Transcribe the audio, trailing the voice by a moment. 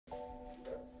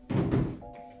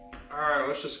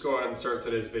let's just go ahead and start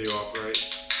today's video off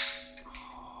right.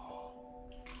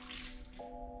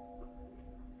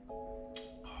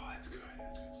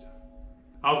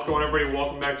 How's it going, everybody?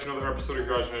 Welcome back to another episode of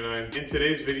Garage 99. In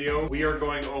today's video, we are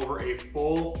going over a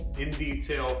full,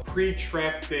 in-detail,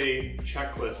 pre-track day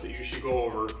checklist that you should go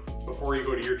over before you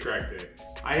go to your track day.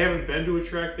 I haven't been to a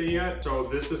track day yet, so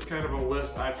this is kind of a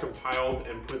list I've compiled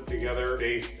and put together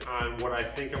based on what I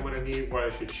think I'm gonna need, what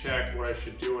I should check, what I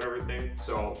should do, and everything.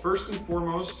 So first and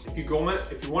foremost, if you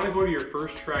want to go to your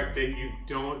first track day, you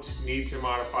don't need to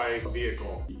modify a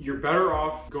vehicle. You're better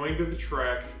off going to the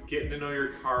track, getting to know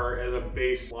your car as a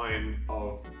baseline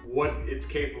of what it's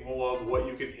capable of, what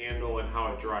you can handle, and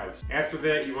how it drives. After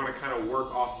that, you want to kind of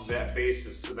work off of that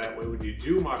basis, so that way when you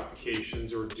do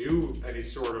modifications or do any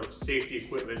sort of safety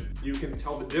equipment, you can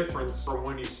tell the difference from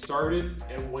when you started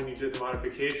and when you did the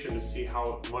modification to see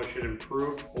how much it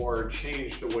improved or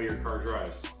changed the way your car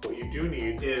drives. What you do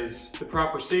need is the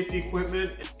proper safety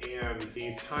equipment and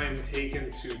the time taken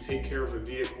to take care of the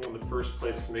vehicle in the first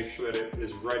place to make sure that it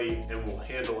is ready and will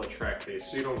handle a track day,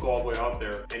 so you don't go all the way out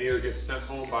there and either get sent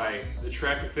home by the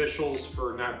track officials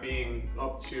for not being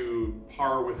up to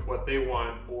par with what they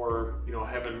want, or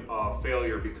having a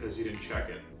failure because you didn't check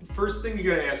it. First thing you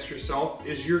gotta ask yourself,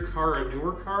 is your car a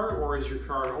newer car or is your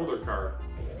car an older car?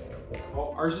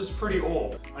 Well, ours is pretty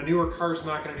old. A newer car is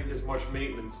not going to need as much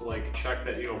maintenance, like check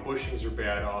that bushings are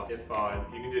bad off, if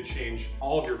you need to change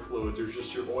all of your fluids or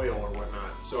just your oil or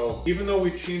whatnot. So even though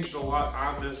we've changed a lot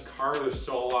on this car, there's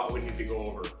still a lot we need to go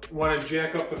over. You want to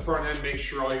jack up the front end, make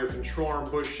sure all your control arm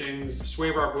bushings,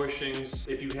 sway bar bushings,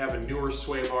 if you have a newer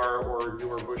sway bar or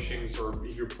newer bushings, or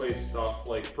if you replace stuff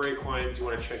like brake lines, you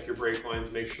want to check your brake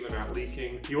lines, make sure they're not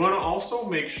leaking. You want to also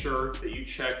make sure that you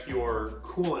check your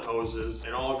coolant hoses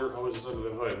and all of your hoses under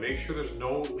the hood. Make sure there's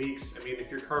no leaks. I mean, if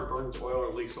your car burns oil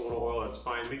or leaks a little oil, that's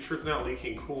fine. Make sure it's not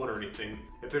leaking coolant or anything.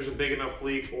 If there's a big enough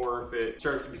leak, or if it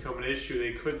starts to become an issue,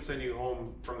 they could send you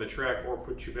home from the track or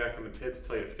put you back in the pits,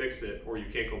 tell you to fix it, or you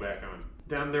can't go back on.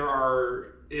 Then there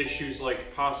are issues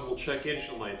like possible check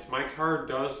engine lights. My car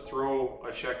does throw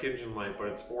a check engine light, but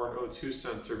it's for an O2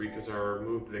 sensor because I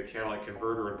removed the catalytic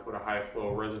converter and put a high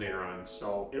flow resonator on.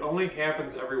 So it only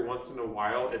happens every once in a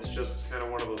while. It's just kind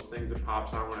of one of those things that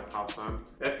pops on when it pops on.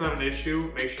 That's not an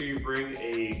issue. Make sure you bring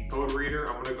a code reader.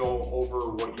 I'm gonna go over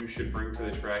what you should bring to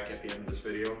the track at the end of this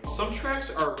video. Some tracks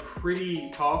are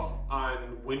pretty tough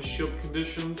on windshield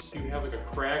conditions. If you have like a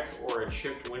crack or a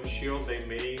chipped windshield, they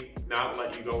may not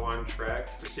let you go on track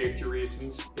for safety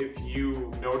reasons. If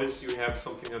you notice you have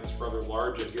something that's rather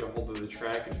large, I'd get a hold of the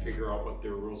track and figure out what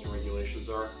their rules and regulations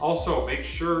are. Also, make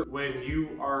sure when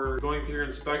you are going through your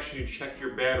inspection, you check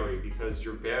your battery, because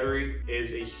your battery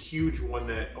is a huge one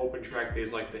that open track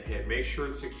days like to hit. Make sure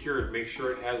it's secured. Make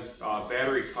sure it has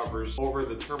battery covers over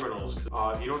the terminals.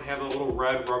 If you don't have the little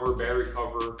red rubber battery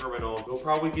cover terminal, they'll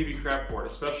probably give you crap for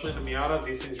it. Especially in a Miata,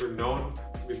 these things are known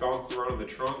to be bounced around in the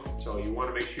trunk, so you want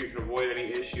to make sure you can avoid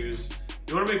any issues.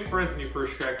 You want to make friends in your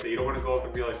first track day. You don't want to go up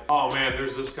and be like, oh man,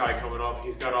 there's this guy coming up.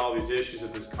 He's got all these issues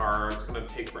with this car. It's going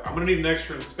to take, I'm going to need an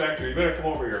extra inspector. You better come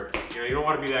over here. You don't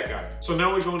want to be that guy. So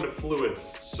now we go into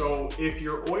fluids. So if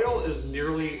your oil is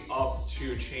nearly up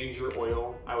to change your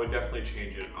oil, I would definitely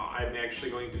change it. I'm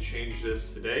actually going to change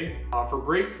this today. For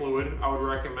brake fluid, I would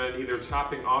recommend either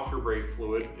topping off your brake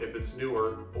fluid if it's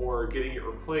newer, or getting it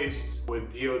replaced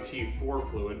with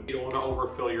DOT4 fluid. You don't want to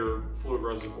overfill your fluid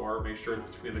reservoir. Make sure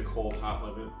it's between the cold, hot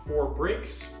limit. For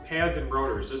brakes, pads, and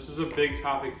rotors, this is a big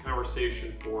topic of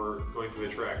conversation for going to the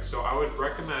track. So I would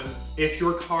recommend, if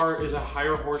your car is a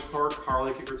higher horsepower car,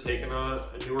 like if you're taking a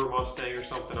newer Mustang or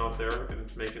something out there and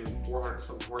it's making 400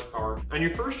 something horsepower, on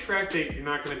your first track date, you're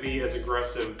not going to be as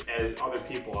aggressive as other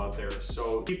people out there.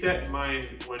 So keep that in mind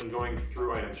when going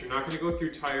through items. You're not going to go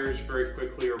through tires very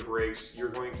quickly or brakes. You're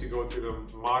going to go through them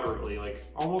moderately, like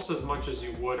almost as much as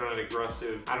you would on an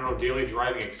aggressive, daily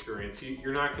driving experience.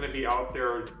 You're not going to be out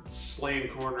there slaying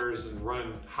corners and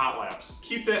running hot laps.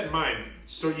 Keep that in mind.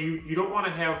 So you don't want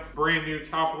to have brand new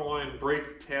top of the line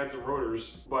brake pads and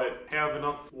rotors, but have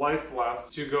enough life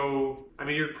left to go. I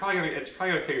mean, it's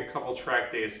probably gonna take a couple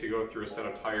track days to go through a set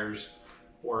of tires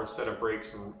or a set of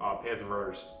brakes and pads and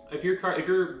rotors. If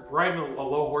you're riding a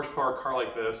low horsepower car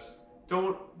like this,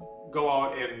 don't go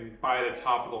out and buy the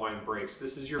top of the line brakes.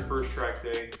 This is your first track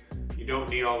day. You don't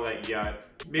need all that yet.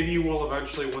 Maybe you will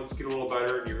eventually once you get a little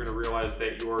better and you're gonna realize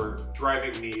that your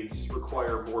driving needs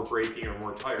require more braking or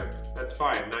more tire. That's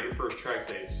fine, not your first track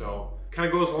day. So kind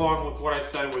of goes along with what I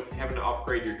said with having to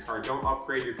upgrade your car. Don't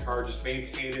upgrade your car, just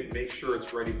maintain it, make sure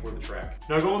it's ready for the track.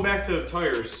 Now going back to the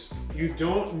tires, you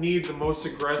don't need the most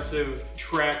aggressive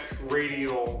track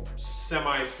radial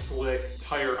semi-slick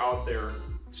tire out there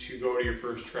to go to your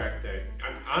first track day.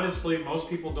 And honestly, most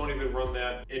people don't even run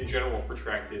that in general for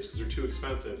track days because they're too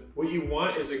expensive. What you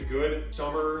want is a good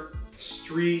summer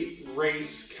street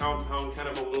race compound, kind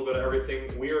of a little bit of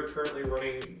everything. We are currently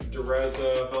running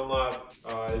Dureza Dunlop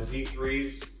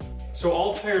Z3s. So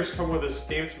all tires come with a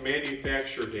stamped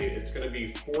manufacture date. It's going to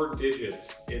be 4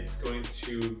 digits. It's going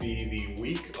to be the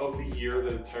week of the year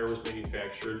that the tire was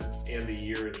manufactured and the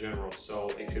year in general.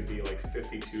 So it could be like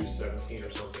 52, 17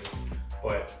 or something.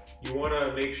 But you want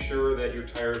to make sure that your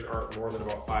tires aren't more than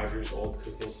about 5 years old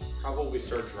because they'll probably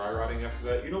start dry rotting after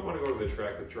that. You don't want to go to the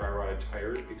track with dry rotted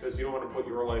tires because you don't want to put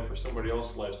your life or somebody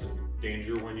else's life in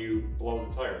danger when you blow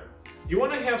the tire. You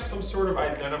want to have some sort of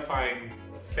identifying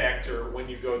factor when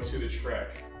you go to the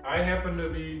track. I happen to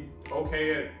be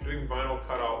okay at doing vinyl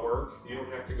cutout work. You don't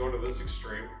have to go to this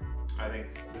extreme. I think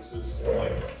this is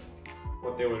like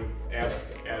what they would ask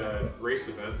at a race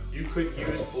event. You could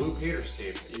use blue painter's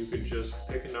tape. You could just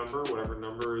pick a number, whatever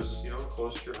number is, you know,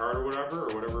 close to your heart or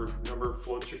whatever number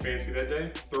floats your fancy that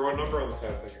day. Throw a number on the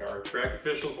side of the car. Track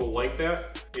officials will like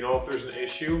that. You know, if there's an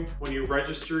issue, when you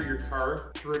register your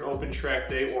car through an open track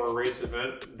day or a race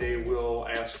event, they will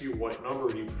ask you what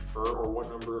number do you prefer or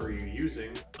what number are you using.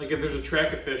 Like if there's a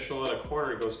track official at a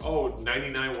corner and goes, oh,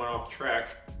 99 went off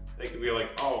track, they could be like,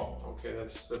 oh, okay,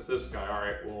 that's this guy. All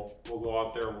right, we'll go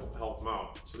out there and we'll help him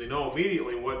out. So they know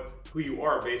immediately who you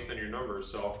are based on your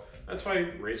numbers. So that's why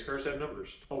race cars have numbers.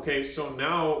 Okay, so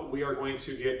now we are going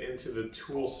to get into the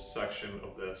tools section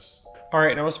of this. All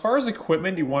right, now as far as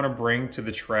equipment you want to bring to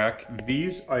the track,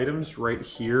 these items right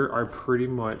here are pretty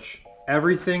much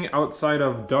everything outside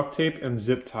of duct tape and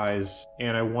zip ties,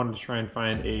 and I wanted to try and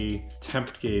find a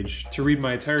temp gauge to read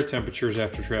my tire temperatures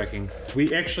after tracking.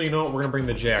 We actually, you know what, we're gonna bring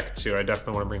the jack too. I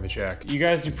definitely wanna bring the jack. You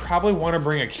guys, you probably wanna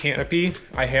bring a canopy.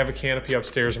 I have a canopy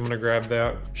upstairs, I'm gonna grab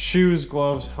that. Shoes,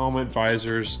 gloves, helmet,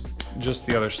 visors, just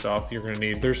the other stuff you're gonna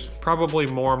need. There's probably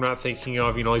more I'm not thinking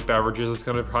of, you know, like beverages. It's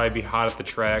gonna probably be hot at the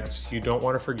tracks. You don't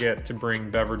wanna forget to bring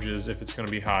beverages if it's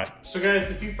gonna be hot. So guys,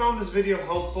 if you found this video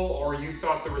helpful or you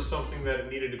thought there was something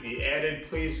that needed to be added,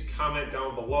 please comment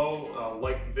down below,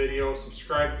 like the video,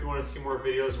 subscribe if you want to see more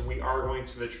videos, and we are going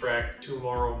to the track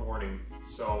tomorrow morning.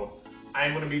 So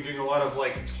I'm going to be doing a lot of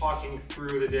like talking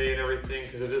through the day and everything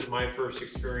because it is my first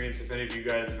experience. If any of you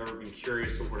guys have ever been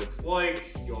curious of what it's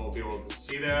like, you'll be able to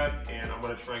see that, and I'm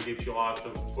going to try and get you lots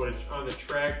of footage on the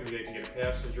track. Maybe I can get a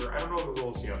passenger. I don't know the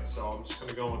rules yet, so I'm just going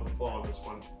to go with the flow on this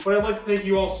one. But I'd like to thank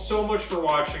you all so much for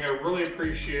watching. I really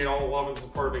appreciate all the love and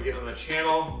support I get on the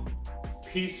channel.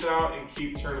 Peace out and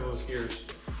keep turning those gears.